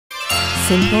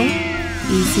Simple,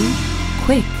 easy,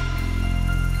 quick.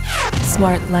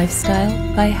 Smart Lifestyle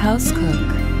by Hauscook.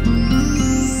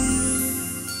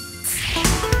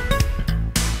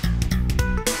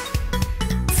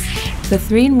 The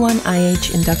 3-in-1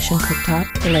 IH induction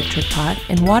cooktop, electric pot,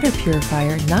 and water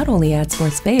purifier not only adds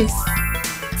more space,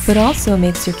 but also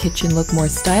makes your kitchen look more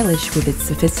stylish with its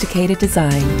sophisticated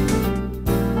design.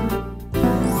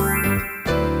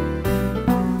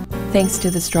 Thanks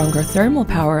to the stronger thermal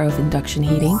power of induction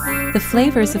heating, the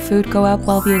flavors of food go up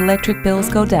while the electric bills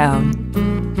go down.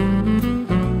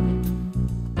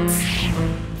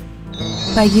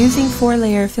 By using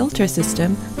 4-layer filter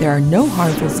system, there are no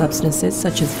harmful substances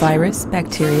such as virus,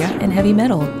 bacteria, and heavy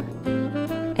metal.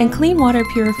 And clean water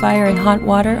purifier and hot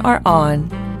water are on.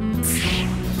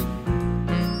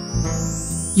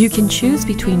 You can choose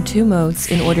between 2 modes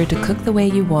in order to cook the way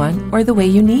you want or the way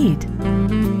you need.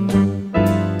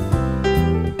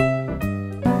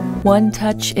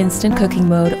 One-touch instant cooking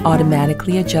mode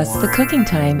automatically adjusts the cooking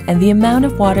time and the amount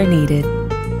of water needed.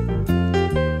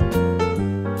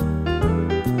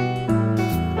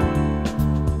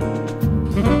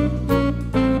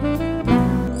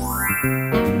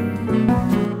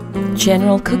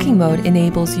 General cooking mode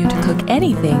enables you to cook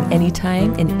anything,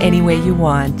 anytime, and any way you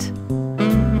want.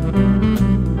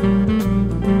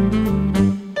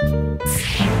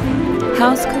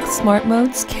 Hauscook Smart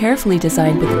Modes carefully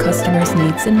designed with the customer's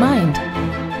needs in mind.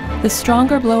 The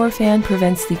stronger blower fan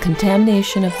prevents the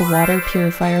contamination of the water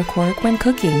purifier cork when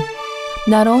cooking.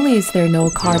 Not only is there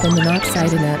no carbon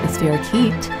monoxide in atmospheric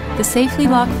heat, the safely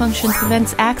lock function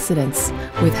prevents accidents.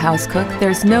 With Hauscook,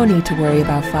 there's no need to worry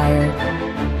about fire.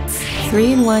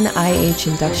 3-in-1 IH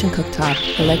induction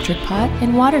cooktop, electric pot,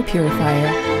 and water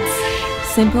purifier.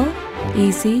 Simple,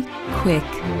 easy, quick.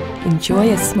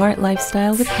 Enjoy a smart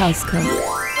lifestyle with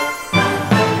Hauscook.